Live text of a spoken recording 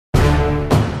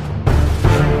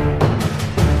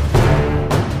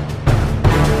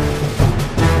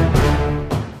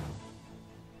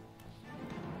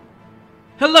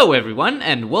Hello everyone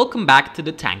and welcome back to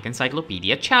the Tank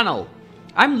Encyclopedia channel.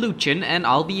 I'm Luchin and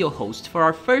I'll be your host for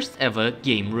our first ever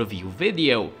game review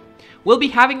video. We'll be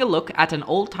having a look at an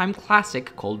old-time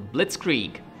classic called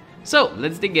Blitzkrieg. So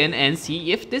let's dig in and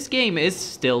see if this game is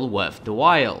still worth the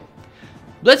while.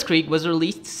 Blitzkrieg was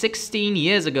released 16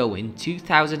 years ago in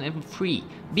 2003,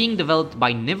 being developed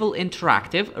by Nival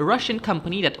Interactive, a Russian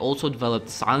company that also developed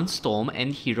Silent Storm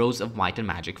and Heroes of Might and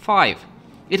Magic 5.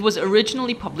 It was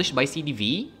originally published by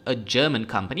CDV, a German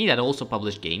company that also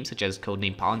published games such as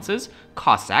Codename Panzers,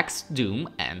 Cossacks, Doom,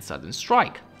 and Sudden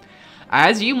Strike.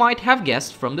 As you might have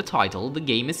guessed from the title, the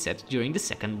game is set during the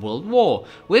Second World War,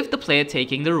 with the player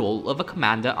taking the role of a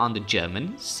commander on the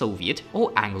German, Soviet,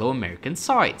 or Anglo-American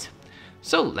side.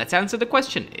 So let's answer the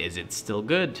question, is it still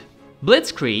good?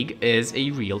 Blitzkrieg is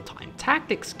a real-time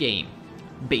tactics game.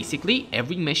 Basically,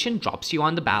 every mission drops you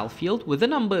on the battlefield with a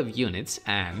number of units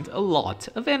and a lot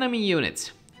of enemy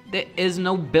units. There is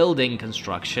no building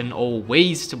construction or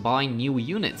ways to buy new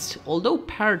units, although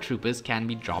paratroopers can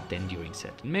be dropped in during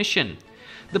certain missions.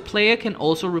 The player can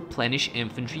also replenish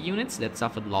infantry units that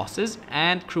suffered losses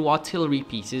and crew artillery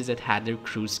pieces that had their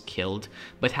crews killed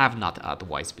but have not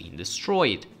otherwise been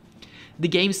destroyed. The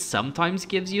game sometimes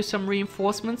gives you some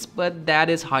reinforcements, but that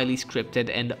is highly scripted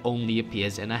and only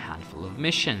appears in a handful of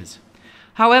missions.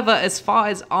 However, as far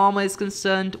as armor is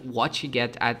concerned, what you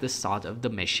get at the start of the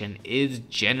mission is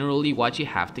generally what you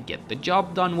have to get the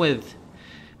job done with.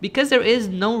 Because there is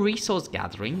no resource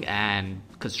gathering and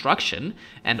construction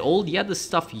and all the other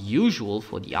stuff usual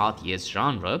for the RTS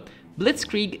genre,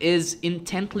 Blitzkrieg is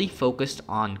intently focused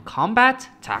on combat,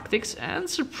 tactics, and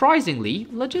surprisingly,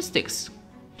 logistics.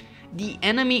 The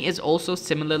enemy is also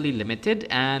similarly limited,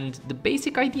 and the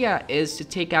basic idea is to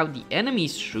take out the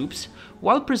enemy's troops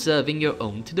while preserving your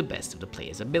own to the best of the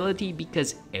player's ability,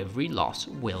 because every loss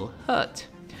will hurt.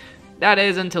 That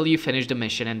is until you finish the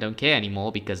mission and don't care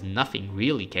anymore, because nothing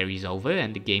really carries over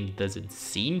and the game doesn't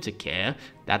seem to care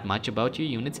that much about your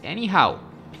units anyhow.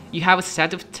 You have a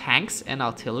set of tanks and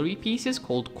artillery pieces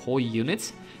called core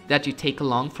units that you take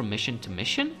along from mission to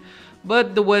mission.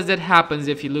 But the worst that happens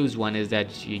if you lose one is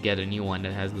that you get a new one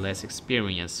that has less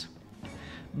experience.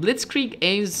 Blitzkrieg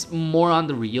aims more on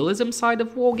the realism side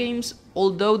of wargames,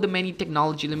 although the many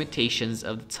technology limitations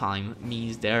of the time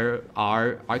means there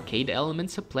are arcade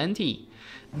elements aplenty.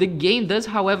 The game does,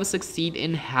 however, succeed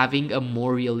in having a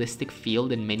more realistic feel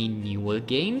than many newer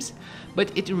games,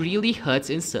 but it really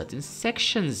hurts in certain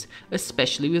sections,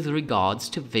 especially with regards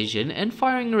to vision and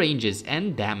firing ranges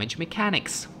and damage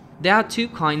mechanics. There are two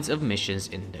kinds of missions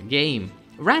in the game.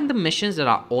 Random missions that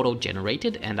are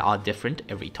auto-generated and are different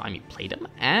every time you play them,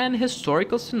 and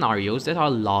historical scenarios that are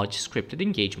large scripted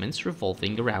engagements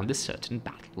revolving around a certain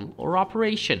battle or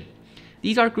operation.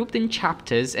 These are grouped in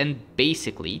chapters, and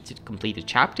basically, to complete a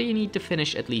chapter you need to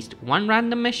finish at least one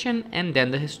random mission and then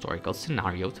the historical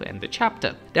scenario to end the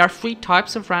chapter. There are 3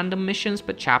 types of random missions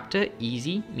per chapter: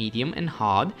 easy, medium, and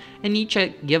hard, and each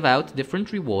give out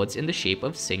different rewards in the shape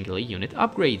of singular unit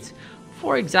upgrades.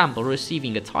 For example,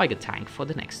 receiving a Tiger tank for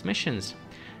the next missions.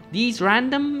 These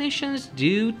random missions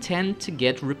do tend to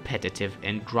get repetitive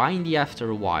and grindy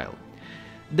after a while.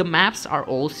 The maps are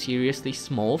all seriously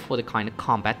small for the kind of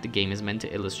combat the game is meant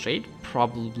to illustrate,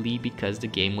 probably because the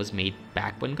game was made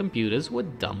back when computers were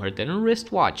dumber than a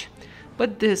wristwatch.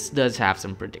 But this does have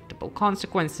some predictable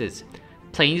consequences.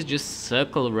 Planes just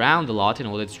circle around a lot in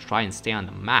order to try and stay on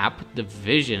the map. The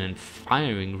vision and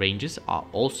firing ranges are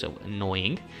also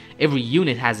annoying. Every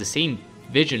unit has the same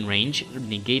vision range,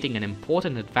 negating an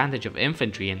important advantage of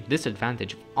infantry and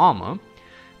disadvantage of armor.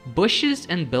 Bushes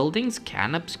and buildings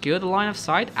can obscure the line of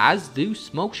sight, as do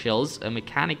smoke shells, a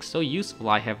mechanic so useful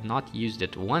I have not used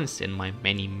it once in my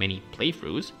many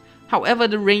playthroughs. However,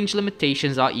 the range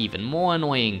limitations are even more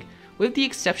annoying. With the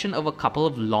exception of a couple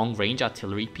of long-range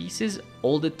artillery pieces,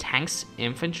 all the tanks,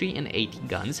 infantry, and AT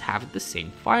guns have the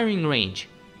same firing range.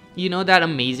 You know that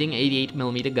amazing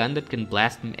 88mm gun that can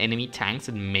blast enemy tanks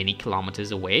at many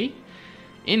kilometers away?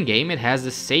 In-game, it has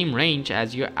the same range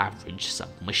as your average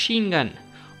submachine gun.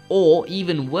 Or,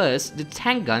 even worse, the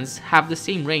tank guns have the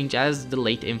same range as the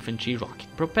late infantry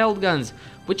rocket-propelled guns,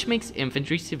 which makes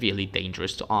infantry severely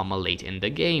dangerous to armor late in the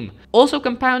game. Also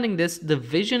compounding this, the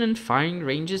vision and firing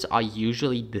ranges are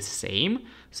usually the same,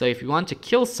 so if you want to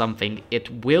kill something,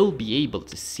 it will be able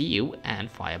to see you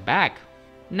and fire back.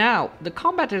 Now, the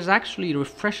combat is actually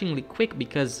refreshingly quick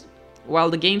because,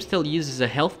 while the game still uses a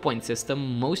health point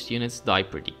system, most units die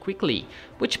pretty quickly,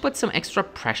 which puts some extra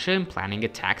pressure in planning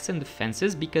attacks and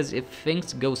defenses, because if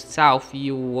things go south,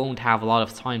 you won't have a lot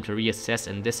of time to reassess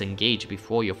and disengage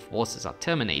before your forces are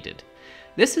terminated.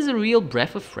 This is a real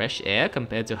breath of fresh air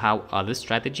compared to how other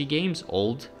strategy games,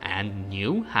 old and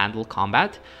new, handle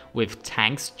combat, with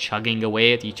tanks chugging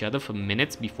away at each other for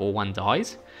minutes before one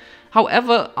dies.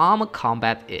 However, armor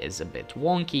combat is a bit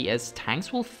wonky, as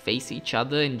tanks will face each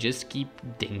other and just keep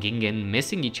dinging and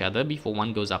missing each other before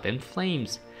one goes up in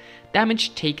flames.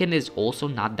 Damage taken is also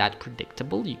not that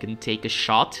predictable. You can take a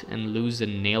shot and lose a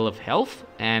nail of health,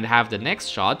 and have the next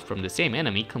shot from the same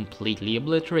enemy completely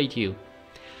obliterate you.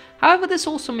 However, this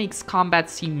also makes combat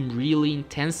seem really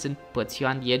intense and puts you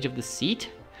on the edge of the seat.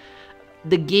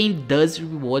 The game does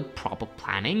reward proper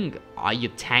planning. Are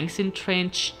your tanks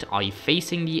entrenched? Are you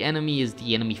facing the enemy? Is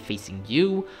the enemy facing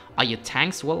you? Are your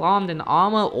tanks well armed and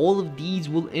armor? All of these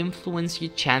will influence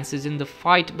your chances in the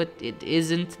fight, but it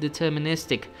isn't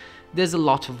deterministic. There's a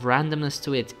lot of randomness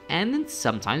to it, and it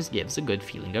sometimes gives a good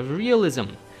feeling of realism.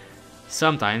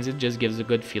 Sometimes it just gives a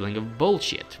good feeling of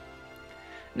bullshit.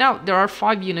 Now, there are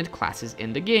 5 unit classes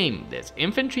in the game. There's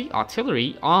infantry,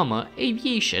 artillery, armor,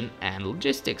 aviation, and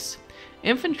logistics.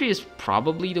 Infantry is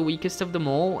probably the weakest of them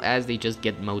all, as they just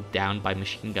get mowed down by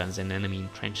machine guns and enemy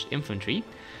entrenched infantry.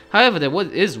 However, there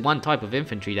is one type of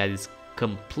infantry that is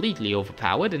completely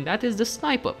overpowered, and that is the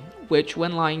sniper, which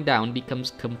when lying down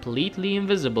becomes completely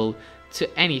invisible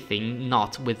to anything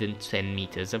not within 10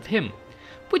 meters of him,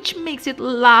 which makes it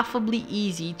laughably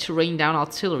easy to rain down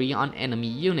artillery on enemy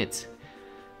units.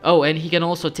 Oh, and he can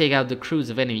also take out the crews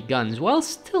of enemy guns while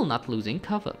still not losing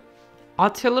cover.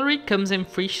 Artillery comes in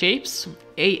 3 shapes: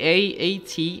 AA,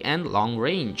 AT, and long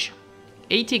range.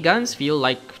 AT guns feel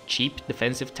like cheap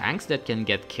defensive tanks that can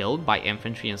get killed by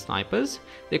infantry and snipers.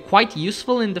 They're quite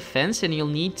useful in defense, and you'll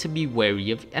need to be wary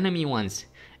of enemy ones.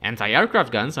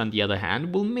 Anti-aircraft guns, on the other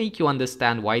hand, will make you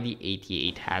understand why the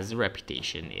AT-8 has the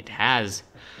reputation it has.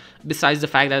 Besides the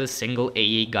fact that a single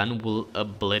AA gun will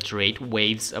obliterate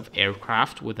waves of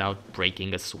aircraft without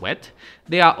breaking a sweat,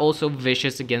 they are also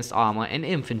vicious against armor and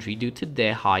infantry due to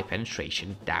their high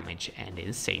penetration damage and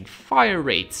insane fire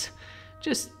rates.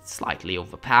 Just slightly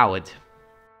overpowered.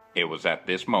 It was at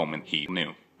this moment he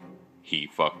knew. He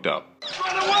fucked up.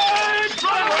 Run away!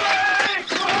 Run away!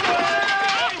 Run away!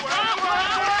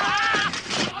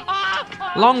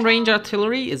 Long-range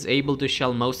artillery is able to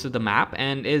shell most of the map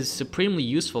and is supremely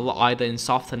useful either in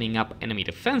softening up enemy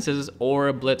defenses or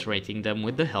obliterating them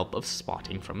with the help of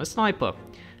spotting from a sniper.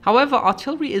 However,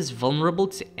 artillery is vulnerable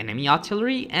to enemy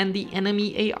artillery, and the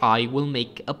enemy AI will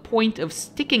make a point of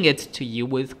sticking it to you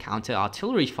with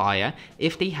counter-artillery fire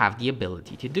if they have the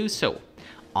ability to do so.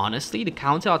 Honestly, the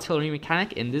counter-artillery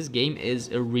mechanic in this game is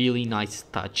a really nice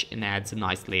touch and adds a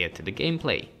nice layer to the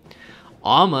gameplay.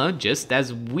 Armor, just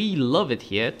as we love it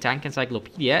here, Tank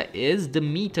Encyclopedia, is the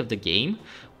meat of the game,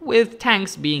 with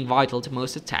tanks being vital to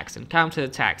most attacks and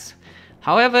counterattacks.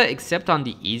 However, except on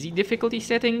the easy difficulty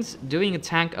settings, doing a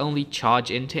tank only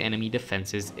charge into enemy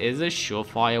defenses is a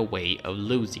surefire way of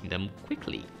losing them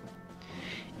quickly.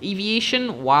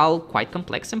 Aviation, while quite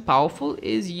complex and powerful,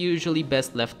 is usually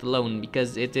best left alone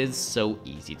because it is so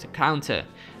easy to counter.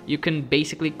 You can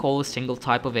basically call a single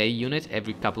type of air unit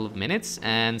every couple of minutes,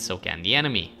 and so can the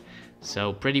enemy.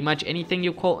 So pretty much anything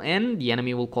you call in, the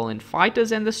enemy will call in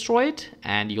fighters and destroy it,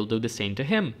 and you'll do the same to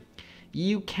him.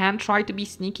 You can try to be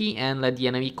sneaky and let the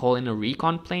enemy call in a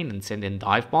recon plane and send in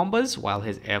dive bombers while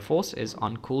his air force is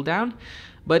on cooldown,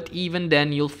 but even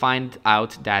then you'll find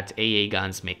out that AA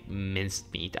guns make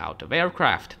minced meat out of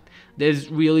aircraft. There's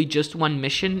really just one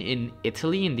mission in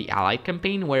Italy in the Allied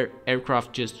campaign where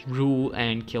aircraft just rule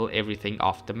and kill everything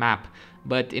off the map,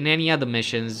 but in any other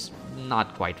missions,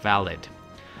 not quite valid.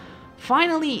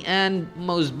 Finally, and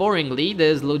most boringly,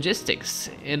 there's logistics.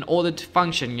 In order to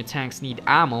function, your tanks need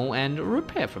ammo and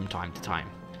repair from time to time.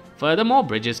 Furthermore,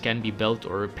 bridges can be built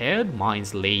or repaired,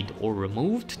 mines laid or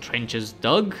removed, trenches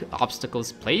dug,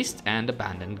 obstacles placed, and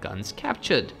abandoned guns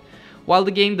captured. While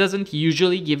the game doesn't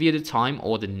usually give you the time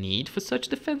or the need for such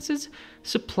defenses,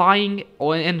 supplying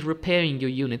and repairing your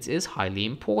units is highly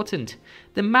important.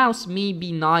 The mouse may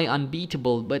be nigh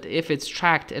unbeatable, but if it's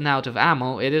tracked and out of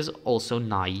ammo, it is also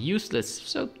nigh useless,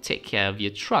 so take care of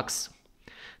your trucks.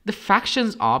 The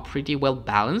factions are pretty well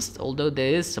balanced, although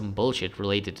there is some bullshit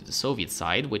related to the Soviet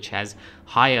side, which has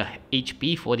higher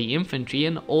HP for the infantry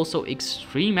and also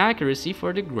extreme accuracy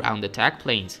for the ground attack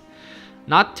planes.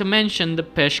 Not to mention the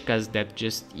Peshkas that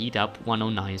just eat up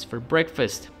 109s for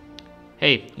breakfast.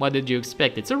 Hey, what did you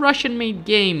expect? It's a Russian-made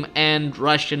game, and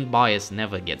Russian bias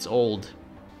never gets old.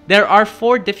 There are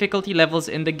 4 difficulty levels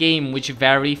in the game, which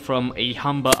vary from a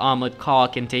Humber armored car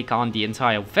can take on the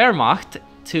entire Wehrmacht,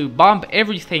 to bomb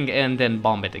everything and then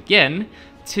bomb it again,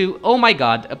 to oh my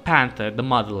god, a panther, the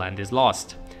motherland is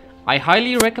lost. I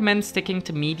highly recommend sticking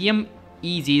to medium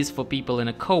easy is for people in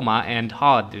a coma and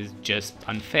hard is just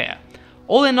unfair.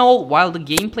 All in all, while the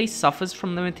gameplay suffers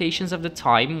from limitations of the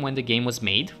time when the game was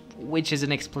made, which is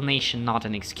an explanation not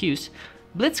an excuse,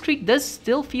 Blitzkrieg does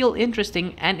still feel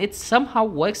interesting and it somehow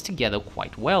works together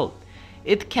quite well.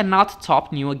 It cannot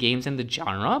top newer games in the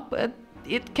genre, but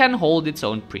it can hold its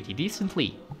own pretty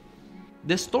decently.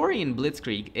 The story in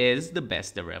Blitzkrieg is the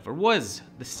best there ever was,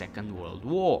 the Second World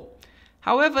War.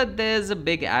 However, there's a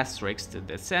big asterisk to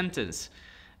this sentence.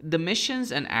 The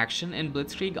missions and action in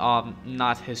Blitzkrieg are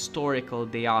not historical,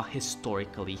 they are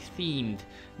historically themed,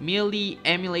 merely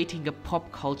emulating a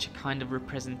pop culture kind of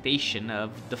representation of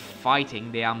the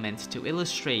fighting they are meant to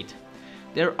illustrate.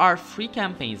 There are 3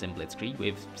 campaigns in Blitzkrieg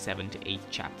with 7 to 8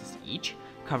 chapters each,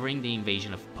 covering the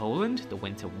invasion of Poland, the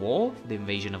Winter War, the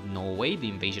invasion of Norway, the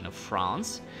invasion of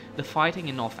France, the fighting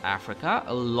in North Africa,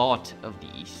 a lot of the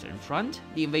Eastern Front,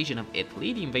 the invasion of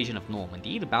Italy, the invasion of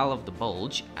Normandy, the Battle of the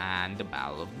Bulge, and the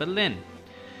Battle of Berlin.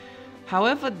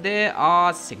 However, there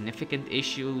are significant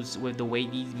issues with the way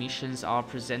these missions are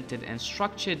presented and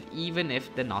structured, even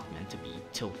if they're not meant to be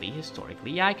totally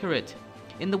historically accurate.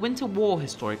 In the Winter War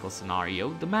historical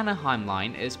scenario, the Mannerheim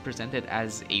Line is presented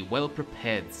as a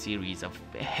well-prepared series of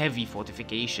heavy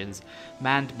fortifications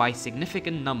manned by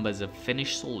significant numbers of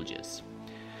Finnish soldiers.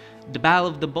 The Battle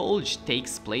of the Bulge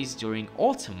takes place during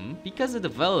autumn because the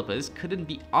developers couldn't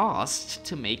be asked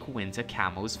to make winter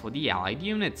camos for the Allied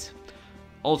units.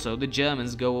 Also, the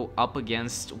Germans go up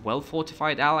against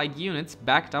well-fortified Allied units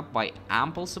backed up by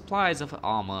ample supplies of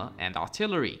armor and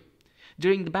artillery.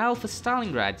 During the battle for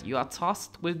Stalingrad, you are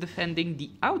tasked with defending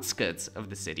the outskirts of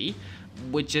the city,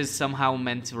 which is somehow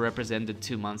meant to represent the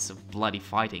 2 months of bloody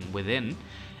fighting within,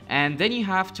 and then you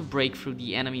have to break through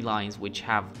the enemy lines which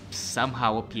have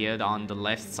somehow appeared on the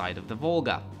left side of the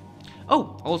Volga.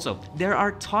 Oh, also, there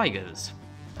are tigers.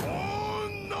 Oh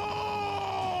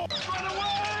no! Run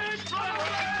away! Run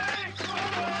away!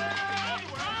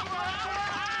 Run away!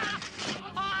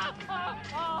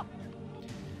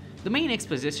 The main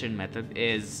exposition method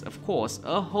is, of course,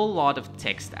 a whole lot of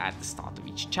text at the start of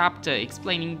each chapter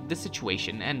explaining the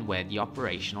situation and where the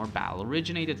operation or battle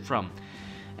originated from.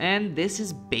 And this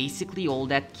is basically all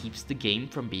that keeps the game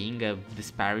from being a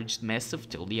disparaged mess of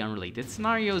totally unrelated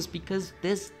scenarios, because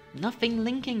there's nothing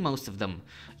linking most of them.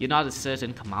 You're not a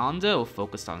certain commander or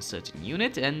focused on a certain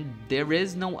unit, and there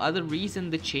is no other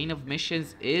reason the chain of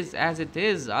missions is as it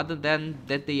is other than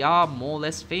that they are more or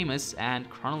less famous and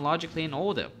chronologically in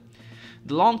order.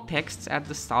 The long texts at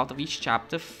the start of each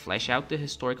chapter flesh out the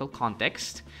historical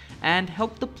context and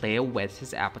help the player whet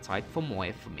his appetite for more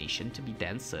information to be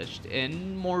then searched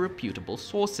in more reputable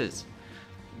sources.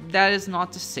 That is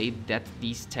not to say that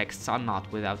these texts are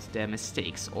not without their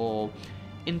mistakes or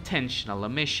intentional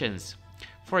omissions.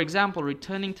 For example,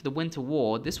 returning to the Winter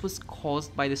War, this was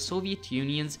caused by the Soviet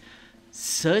Union's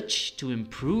search to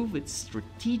improve its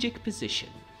strategic position,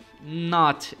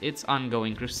 not its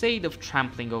ongoing crusade of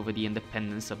trampling over the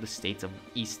independence of the states of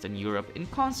Eastern Europe in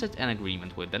concert and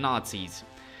agreement with the Nazis.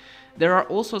 There are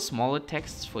also smaller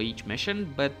texts for each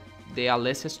mission, but they are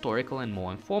less historical and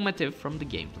more informative from the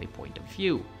gameplay point of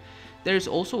view. There is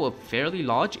also a fairly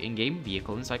large in-game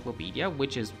vehicle encyclopedia,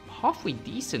 which is halfway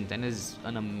decent and is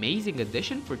an amazing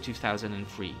addition for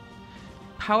 2003.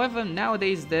 However,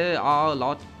 nowadays there are a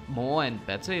lot more and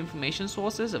better information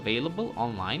sources available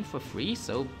online for free,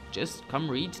 so just come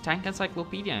read Tank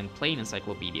Encyclopedia and Plane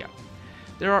Encyclopedia.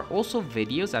 There are also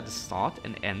videos at the start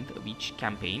and end of each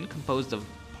campaign composed of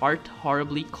part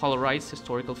horribly colorized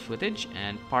historical footage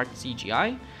and part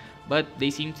CGI, but they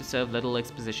seem to serve little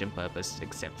exposition purpose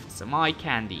except for some eye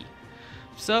candy.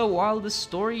 So while the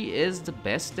story is the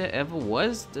best there ever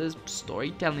was, the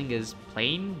storytelling is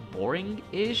plain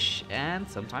boring-ish and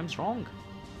sometimes wrong.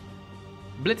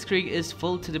 Blitzkrieg is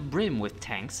full to the brim with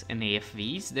tanks and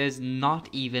AFVs. There's not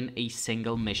even a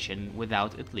single mission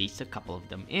without at least a couple of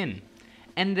them in.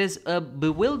 And there's a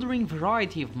bewildering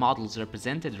variety of models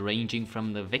represented, ranging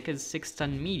from the Vickers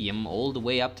 6-ton medium all the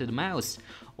way up to the Mouse,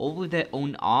 all with their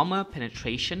own armor,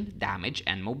 penetration, damage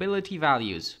and mobility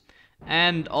values.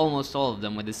 And almost all of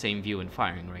them with the same view and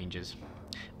firing ranges.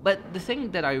 But the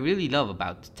thing that I really love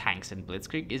about tanks in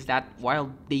Blitzkrieg is that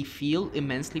while they feel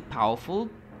immensely powerful,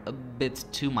 a bit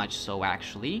too much so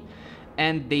actually,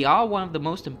 and they are one of the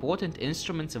most important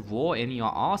instruments of war in your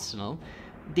arsenal,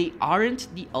 they aren't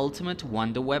the ultimate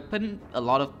wonder weapon a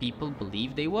lot of people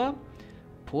believe they were.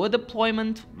 Poor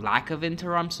deployment, lack of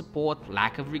interarm support,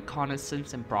 lack of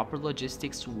reconnaissance and proper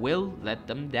logistics will let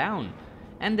them down.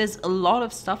 And there's a lot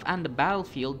of stuff on the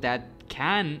battlefield that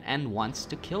can and wants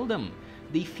to kill them.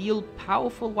 They feel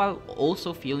powerful while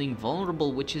also feeling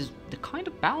vulnerable, which is the kind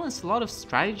of balance a lot of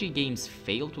strategy games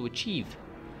fail to achieve.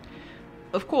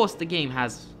 Of course, the game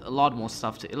has a lot more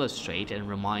stuff to illustrate and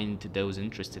remind to those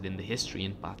interested in the history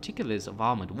and particulars of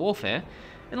armored warfare,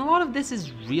 and a lot of this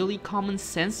is really common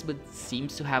sense but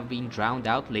seems to have been drowned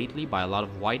out lately by a lot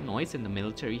of white noise in the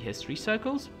military history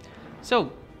circles.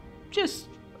 So, just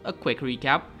a quick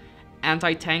recap.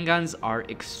 Anti-tank guns are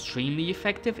extremely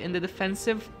effective in the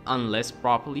defensive unless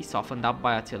properly softened up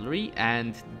by artillery,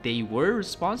 and they were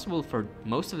responsible for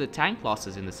most of the tank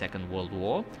losses in the Second World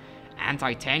War.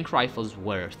 Anti-tank rifles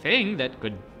were a thing that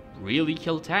could really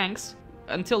kill tanks,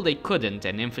 until they couldn't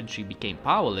and infantry became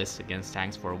powerless against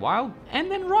tanks for a while, and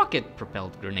then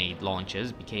rocket-propelled grenade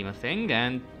launchers became a thing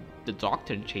and the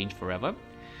doctrine changed forever.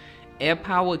 Air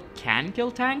power can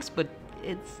kill tanks, but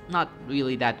it's not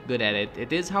really that good at it.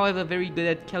 It is, however, very good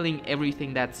at killing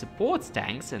everything that supports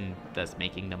tanks and thus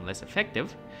making them less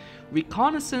effective.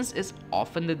 Reconnaissance is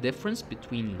often the difference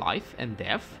between life and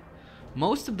death.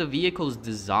 Most of the vehicles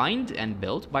designed and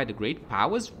built by the great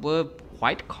powers were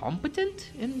quite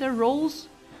competent in their roles.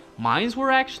 Mines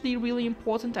were actually really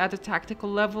important at a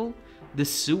tactical level. The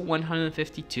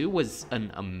Su-152 was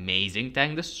an amazing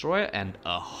tank destroyer and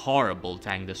a horrible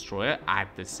tank destroyer at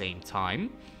the same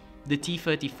time. The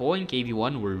T-34 and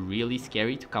KV-1 were really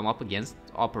scary to come up against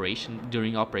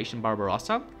during Operation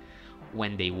Barbarossa,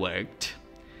 when they worked.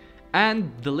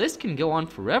 And the list can go on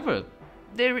forever.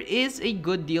 There is a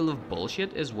good deal of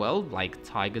bullshit as well, like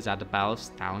Tigers at the Battle of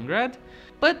Stalingrad,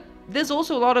 but there's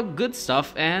also a lot of good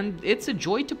stuff, and it's a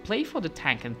joy to play for the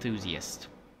tank enthusiast.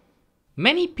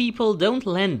 Many people don't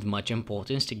lend much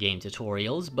importance to game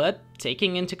tutorials, but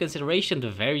taking into consideration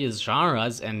the various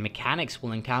genres and mechanics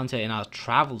we'll encounter in our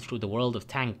travel through the world of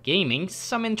tank gaming,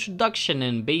 some introduction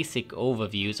and basic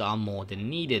overviews are more than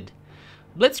needed.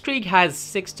 Blitzkrieg has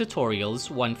 6 tutorials,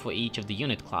 one for each of the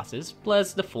unit classes,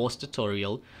 plus the Force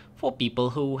tutorial for people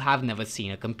who have never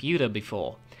seen a computer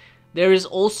before. There is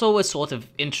also a sort of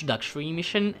introductory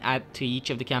mission to each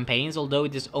of the campaigns, although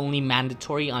it is only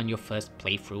mandatory on your first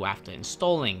playthrough after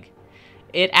installing.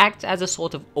 It acts as a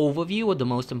sort of overview of the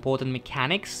most important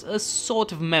mechanics, a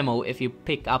sort of memo if you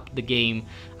pick up the game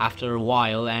after a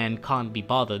while and can't be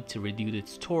bothered to redo the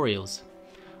tutorials.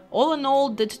 All in all,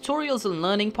 the tutorials and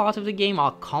learning part of the game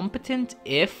are competent,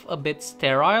 if a bit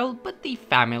sterile, but they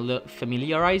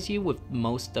familiarize you with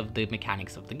most of the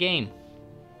mechanics of the game.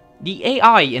 The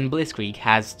AI in Blitzkrieg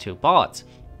has 2 parts,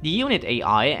 the unit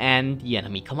AI and the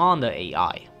enemy commander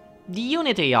AI. The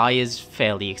unit AI is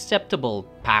fairly acceptable,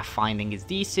 pathfinding is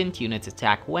decent, units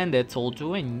attack when they're told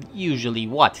to and usually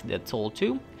what they're told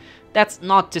to. That's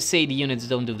not to say the units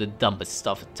don't do the dumbest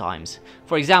stuff at times.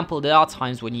 For example, there are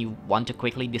times when you want to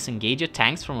quickly disengage your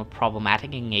tanks from a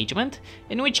problematic engagement,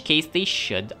 in which case they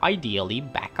should ideally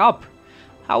back up.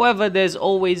 However, there's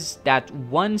always that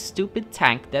one stupid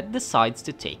tank that decides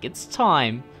to take its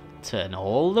time, turn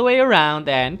all the way around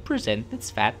and present its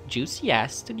fat juicy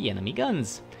ass to the enemy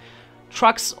guns.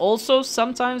 Trucks also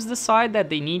sometimes decide that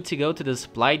they need to go to the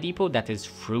supply depot that is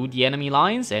through the enemy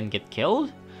lines and get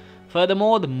killed.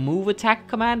 Furthermore, the move attack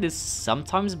command is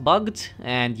sometimes bugged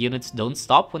and units don't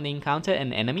stop when they encounter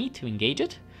an enemy to engage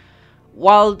it.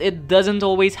 While it doesn't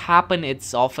always happen,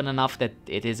 it's often enough that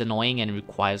it is annoying and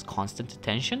requires constant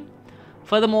attention.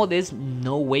 Furthermore, there's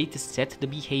no way to set the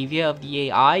behavior of the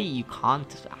AI, you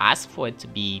can't ask for it to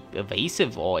be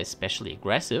evasive or especially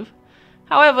aggressive.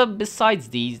 However, besides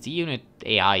these, the unit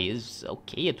AI is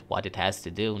okay at what it has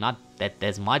to do, not that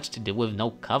there's much to do with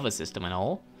no cover system and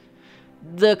all.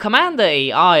 The commander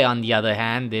AI, on the other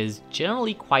hand, is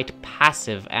generally quite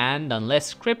passive and,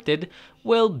 unless scripted,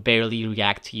 will barely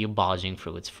react to you barging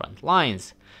through its front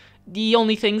lines. The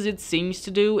only things it seems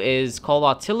to do is call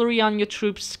artillery on your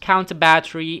troops, counter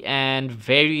battery, and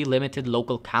very limited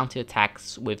local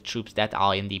counterattacks with troops that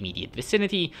are in the immediate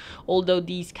vicinity, although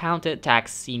these counterattacks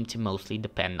seem to mostly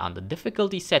depend on the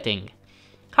difficulty setting.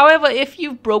 However, if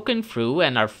you've broken through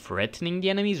and are threatening the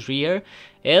enemy's rear,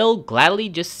 it'll gladly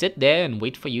just sit there and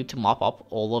wait for you to mop up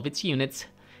all of its units,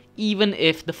 even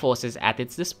if the forces at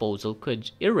its disposal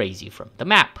could erase you from the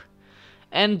map.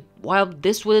 And while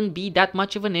this wouldn't be that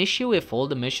much of an issue if all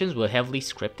the missions were heavily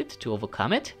scripted to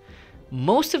overcome it,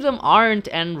 most of them aren't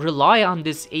and rely on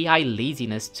this AI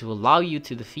laziness to allow you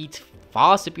to defeat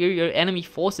far superior enemy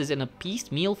forces in a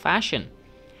piecemeal fashion.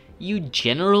 You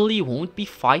generally won't be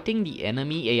fighting the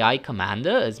enemy AI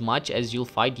commander as much as you'll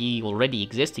fight the already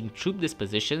existing troop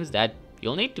dispositions that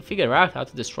you'll need to figure out how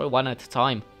to destroy one at a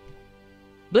time.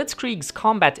 Blitzkrieg's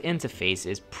combat interface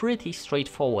is pretty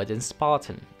straightforward and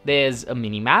Spartan. There's a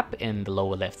minimap in the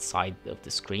lower left side of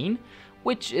the screen,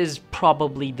 which is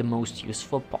probably the most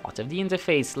useful part of the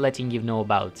interface, letting you know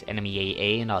about enemy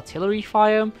AA and artillery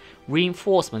fire,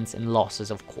 reinforcements and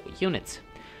losses of core units.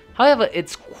 However,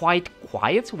 it's quite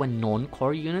quiet when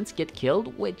non-core units get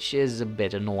killed, which is a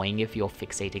bit annoying if you're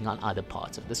fixating on other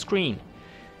parts of the screen.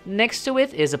 Next to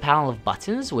it is a panel of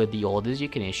buttons with the orders you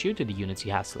can issue to the units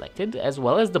you have selected, as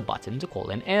well as the button to call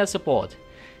in air support.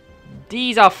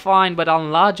 These are fine, but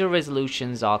on larger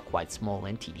resolutions are quite small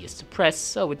and tedious to press,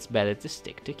 so it's better to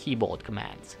stick to keyboard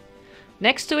commands.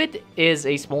 Next to it is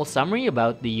a small summary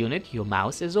about the unit your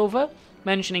mouse is over,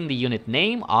 mentioning the unit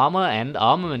name, armor, and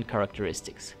armament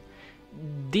characteristics.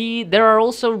 There are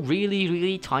also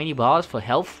really tiny bars for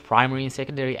health, primary and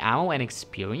secondary ammo, and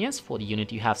experience for the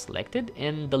unit you have selected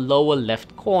in the lower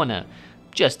left corner,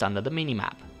 just under the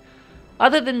minimap.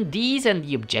 Other than these and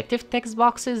the objective text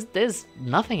boxes, there's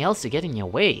nothing else to get in your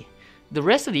way. The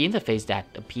rest of the interface that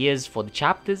appears for the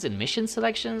chapters and mission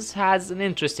selections has an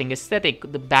interesting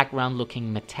aesthetic, the background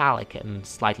looking metallic and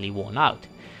slightly worn out.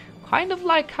 Kind of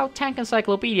like how Tank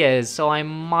Encyclopedia is, so I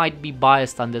might be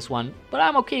biased on this one, but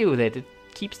I'm okay with it, it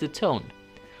keeps the tone.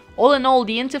 All in all,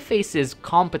 the interface is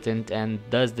competent and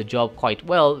does the job quite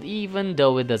well, even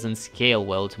though it doesn't scale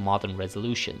well to modern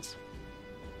resolutions.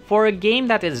 For a game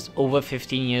that is over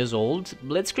 15 years old,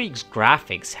 Blitzkrieg's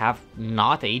graphics have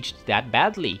not aged that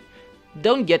badly.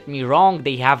 Don't get me wrong,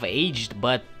 they have aged,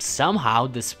 but somehow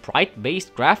the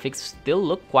sprite-based graphics still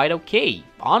look quite okay.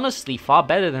 Honestly, far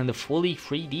better than the fully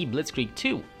 3D Blitzkrieg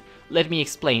 2. Let me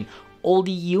explain. All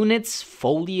the units,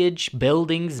 foliage,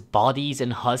 buildings, bodies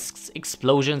and husks,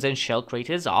 explosions and shell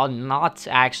craters are not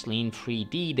actually in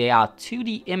 3D, they are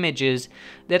 2D images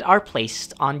that are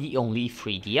placed on the only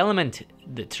 3D element,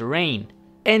 the terrain.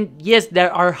 And yes,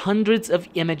 there are hundreds of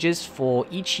images for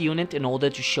each unit in order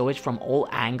to show it from all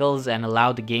angles and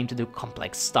allow the game to do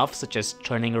complex stuff such as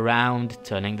turning around,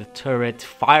 turning the turret,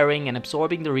 firing and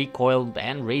absorbing the recoil,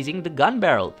 and raising the gun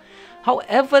barrel.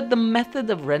 However, the method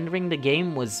of rendering the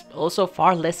game was also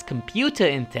far less computer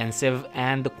intensive,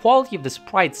 and the quality of the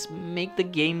sprites make the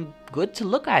game good to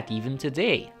look at even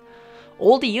today.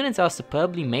 All the units are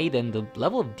superbly made, and the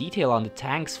level of detail on the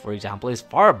tanks, for example, is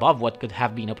far above what could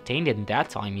have been obtained in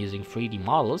that time using 3D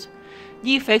models.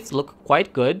 The effects look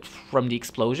quite good, from the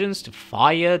explosions to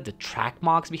fire, the track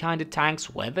marks behind the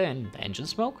tanks, weather and engine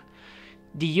smoke.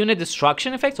 The unit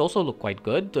destruction effects also look quite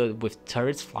good, with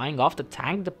turrets flying off the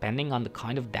tank depending on the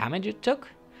kind of damage it took.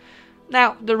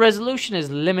 Now, the resolution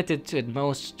is limited to at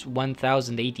most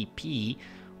 1080p,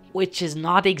 which is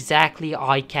not exactly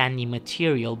eye-candy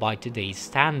material by today's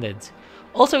standards.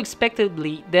 Also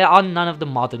expectedly, there are none of the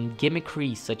modern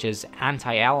gimmickry such as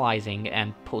anti-aliasing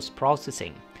and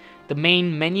post-processing. The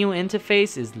main menu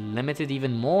interface is limited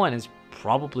even more and is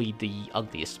probably the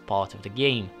ugliest part of the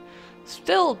game.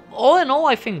 Still, all in all,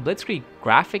 I think Blitzkrieg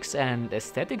graphics and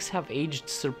aesthetics have aged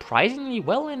surprisingly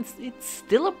well, and it's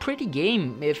still a pretty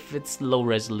game if its low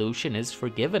resolution is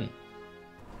forgiven.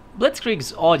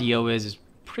 Blitzkrieg's audio is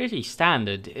pretty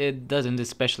standard. It doesn't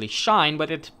especially shine, but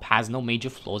it has no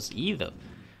major flaws either.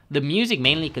 The music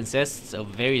mainly consists of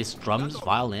various drums,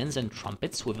 violins and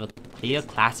trumpets with a clear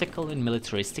classical and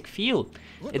militaristic feel.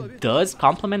 It does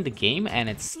complement the game and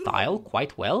its style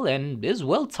quite well, and is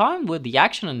well timed with the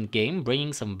action in the game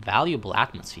bringing some valuable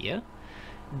atmosphere.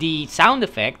 The sound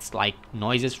effects, like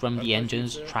noises from the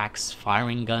engines, tracks,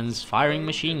 firing guns, firing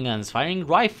machine guns, firing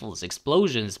rifles,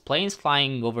 explosions, planes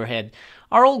flying overhead,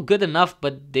 are all good enough,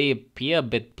 but they appear a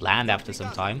bit bland after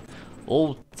some time.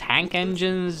 All tank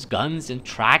engines, guns and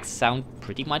tracks sound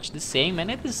pretty much the same,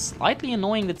 and it is slightly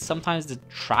annoying that sometimes the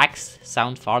tracks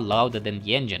sound far louder than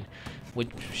the engine, which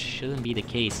shouldn't be the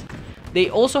case. They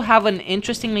also have an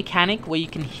interesting mechanic where you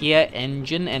can hear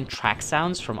engine and track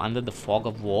sounds from under the fog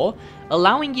of war,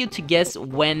 allowing you to guess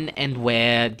when and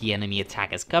where the enemy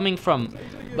attack is coming from,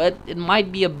 but it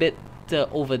might be a bit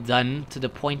overdone to the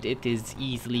point it is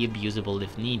easily abusable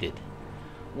if needed.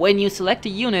 When you select a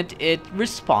unit, it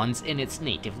responds in its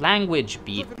native language,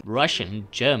 be it Russian,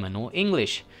 German or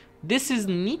English. This is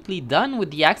neatly done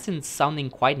with the accents sounding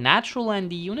quite natural, and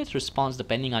the unit responds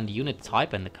depending on the unit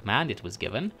type and the command it was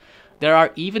given. There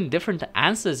are even different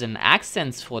answers and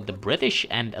accents for the British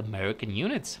and American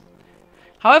units.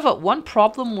 However, one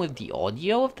problem with the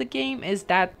audio of the game is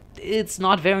that it's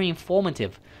not very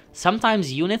informative.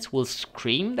 Sometimes units will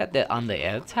scream that they're under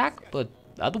air attack, but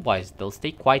otherwise they'll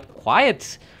stay quite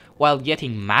quiet while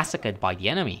getting massacred by the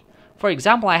enemy. For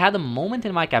example, I had a moment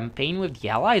in my campaign with the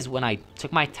Allies when I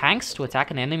took my tanks to attack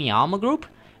an enemy armor group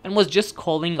and was just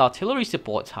calling artillery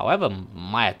support. However,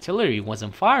 my artillery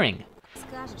wasn't firing.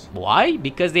 Why?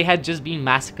 Because they had just been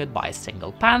massacred by a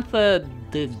single panther.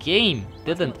 the game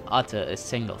didn't utter a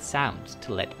single sound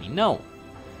to let me know.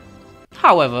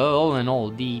 However, all in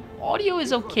all, the audio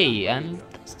is okay and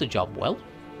does the job well.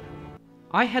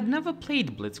 I had never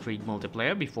played Blitzkrieg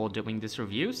multiplayer before doing this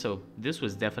review, so this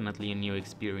was definitely a new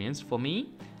experience for me.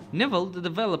 Nival, the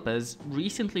developers,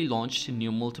 recently launched new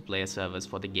multiplayer servers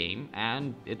for the game,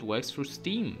 and it works through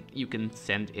Steam. You can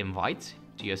send invites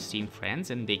to your Steam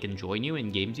friends and they can join you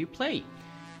in games you play.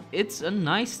 It's a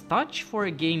nice touch for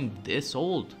a game this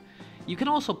old. You can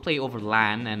also play over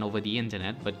LAN and over the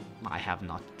internet, but I have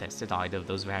not tested either of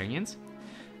those variants.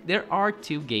 There are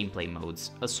two gameplay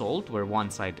modes, Assault, where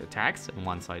one side attacks and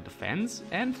one side defends,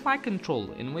 and Flag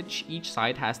Control, in which each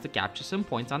side has to capture some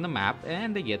points on the map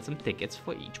and they get some tickets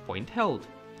for each point held.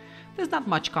 There's not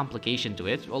much complication to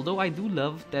it, although I do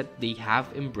love that they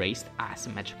have embraced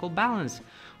asymmetrical balance,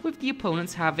 with the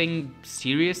opponents having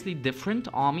seriously different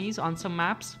armies on some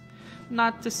maps.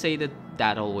 Not to say that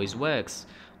that always works.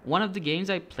 One of the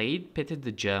games I played pitted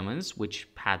the Germans, which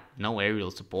had no aerial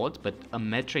support but a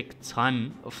metric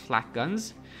ton of flak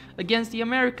guns, against the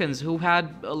Americans, who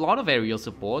had a lot of aerial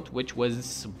support, which was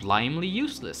sublimely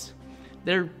useless.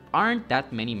 There aren't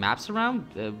that many maps around,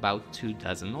 about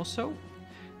 24 or so.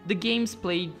 The game's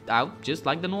played out just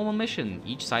like the normal mission.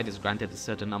 Each side is granted a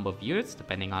certain number of units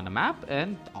depending on the map,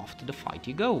 and off to the fight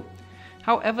you go.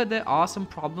 However, there are some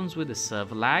problems with the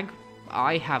server lag.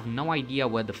 I have no idea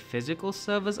where the physical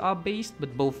servers are based,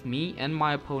 but both me and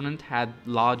my opponent had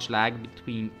large lag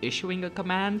between issuing a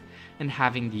command and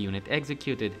having the unit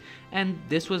executed, and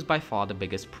this was by far the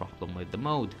biggest problem with the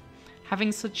mode.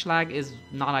 Having such lag is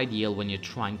not ideal when you're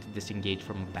trying to disengage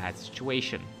from a bad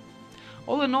situation.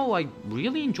 All in all, I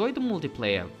really enjoyed the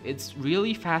multiplayer. It's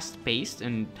really fast paced,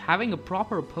 and having a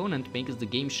proper opponent makes the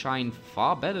game shine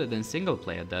far better than single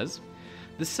player does.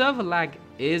 The server lag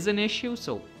is an issue,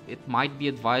 so it might be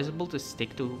advisable to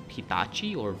stick to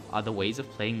Hitachi or other ways of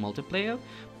playing multiplayer,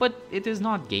 but it is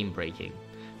not game breaking.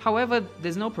 However,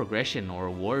 there's no progression or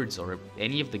rewards or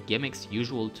any of the gimmicks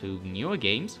usual to newer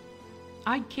games.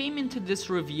 I came into this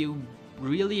review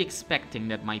really expecting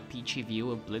that my peachy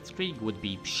view of Blitzkrieg would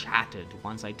be shattered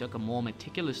once I took a more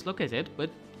meticulous look at it, but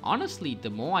honestly, the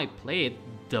more I play it,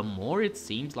 the more it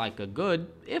seems like a good,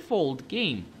 if old,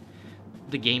 game.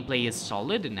 The gameplay is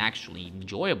solid and actually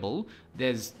enjoyable.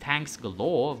 There's tanks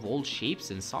galore of all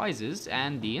shapes and sizes,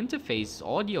 and the interface,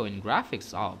 audio and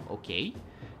graphics are okay.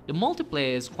 The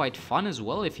multiplayer is quite fun as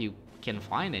well if you can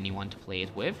find anyone to play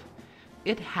it with.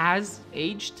 It has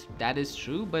aged, that is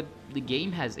true, but the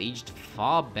game has aged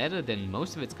far better than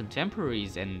most of its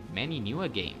contemporaries and many newer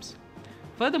games.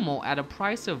 Furthermore, at a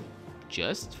price of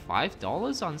just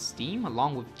 $5 on Steam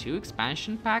along with 2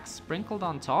 expansion packs sprinkled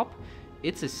on top,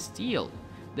 it's a steal.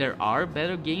 There are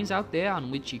better games out there on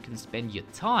which you can spend your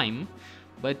time,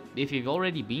 but if you've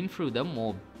already been through them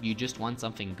or you just want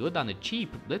something good on the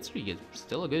cheap, Blitzkrieg is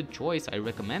still a good choice. I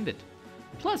recommend it.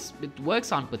 Plus, it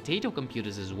works on potato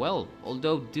computers as well,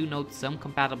 although do note some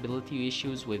compatibility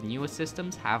issues with newer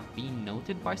systems have been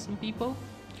noted by some people.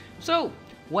 So,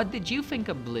 what did you think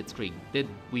of Blitzkrieg? Did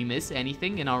we miss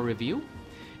anything in our review?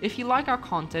 If you like our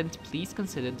content, please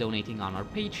consider donating on our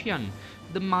Patreon.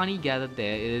 The money gathered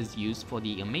there is used for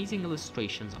the amazing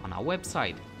illustrations on our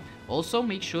website. Also,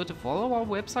 make sure to follow our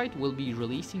website. We'll be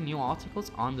releasing new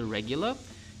articles on the regular.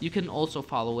 You can also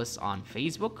follow us on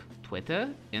Facebook, Twitter,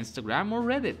 Instagram, or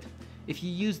Reddit. If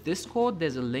you use Discord,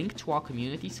 there's a link to our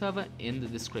community server in the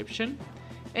description.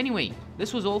 Anyway,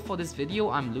 this was all for this video.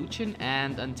 I'm Luchin,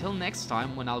 and until next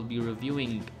time when I'll be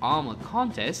reviewing Armor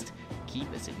Contest,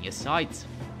 keep us in your sights.